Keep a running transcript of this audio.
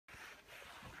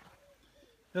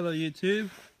Hello YouTube,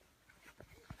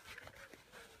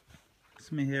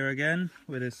 it's me here again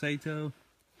with a Saito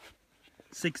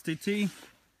 60T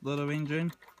Lotto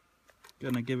engine.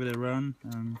 Gonna give it a run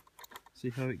and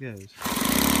see how it goes.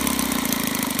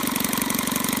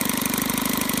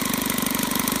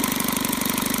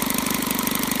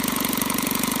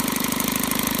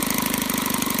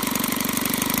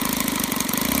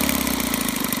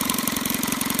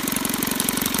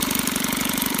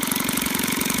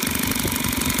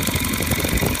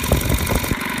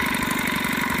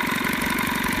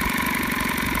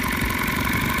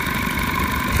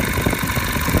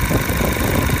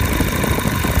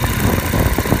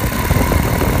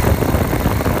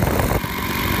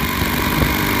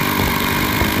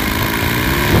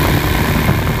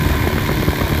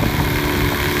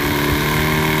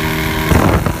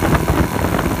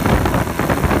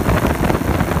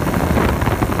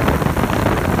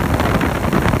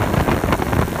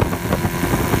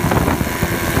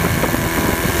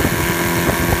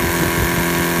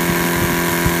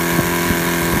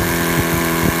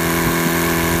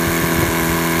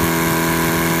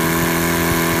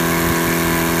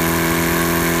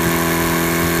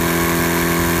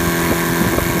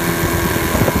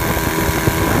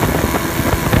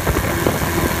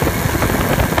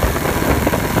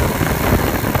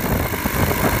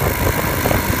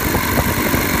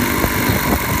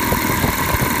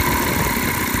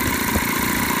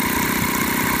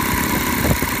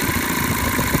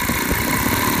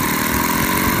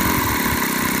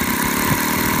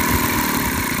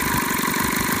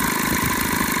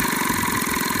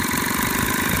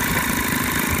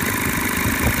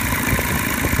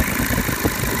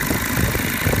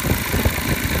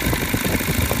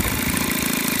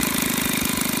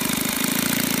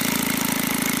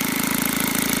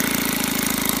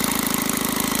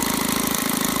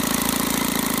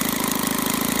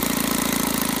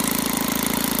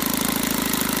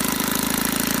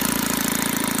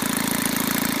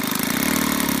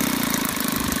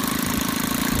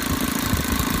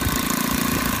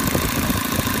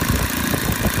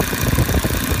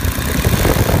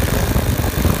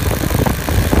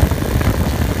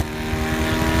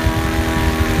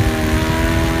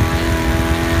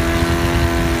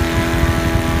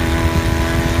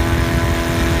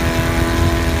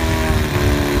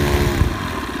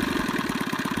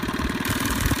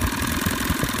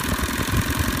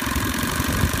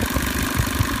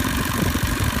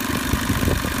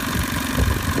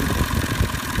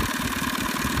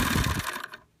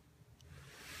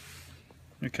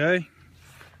 Okay,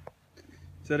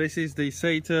 so this is the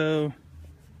Saito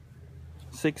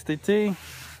 60T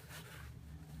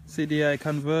CDI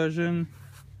conversion,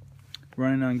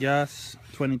 running on gas,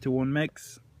 20:1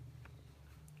 mix.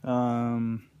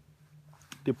 The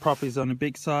prop is on the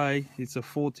big side. It's a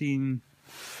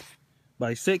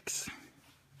 14/6,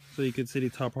 so you can see the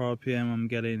top RPM I'm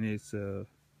getting is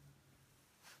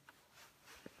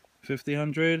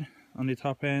 5000 on the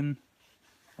top end.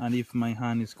 And if my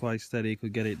hand is quite steady, you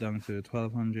could get it down to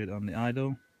 1200 on the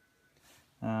idle.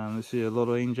 This is a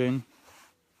Lotto engine,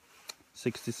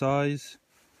 60 size.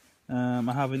 I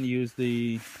haven't used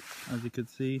the, as you could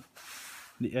see,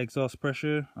 the exhaust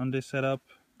pressure on this setup.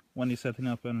 When you're setting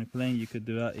up on the plane, you could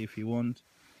do that if you want.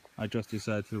 I just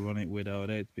decided to run it without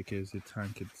it because the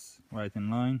tank is right in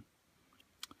line.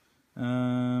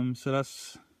 So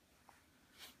that's,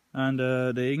 and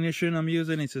the ignition I'm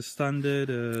using is a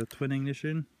standard twin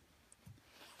ignition.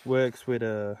 Works with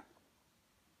a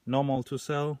normal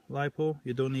 2-cell LiPo.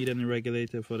 You don't need any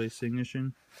regulator for this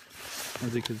ignition.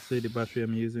 As you can see, the battery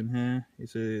I'm using here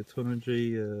is a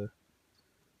 200G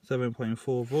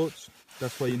 7.4 volts.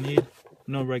 That's what you need.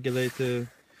 No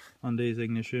regulator on this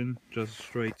ignition, just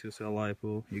straight 2-cell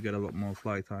LiPo. You get a lot more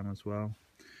flight time as well,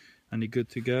 and you're good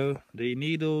to go. The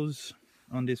needles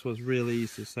on this was really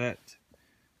easy to set,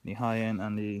 the high end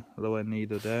and the low end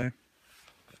needle there.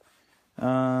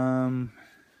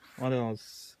 What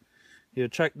else? You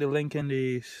check the link in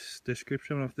the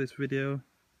description of this video.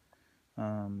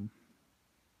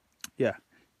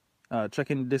 Check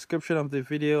in the description of the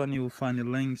video and you will find the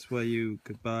links where you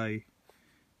could buy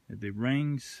the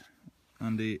rings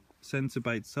and the sensor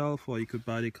by itself, or you could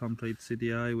buy the complete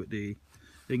CDI with the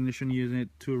ignition unit,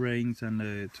 2 rings and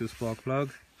a 2 spark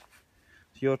plug.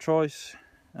 It's your choice.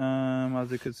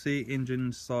 As you can see,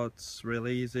 engine starts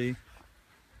really easy,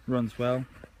 runs well.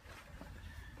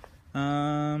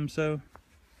 So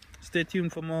stay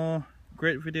tuned for more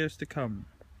great videos to come.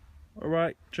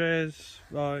 Alright, cheers,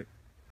 bye.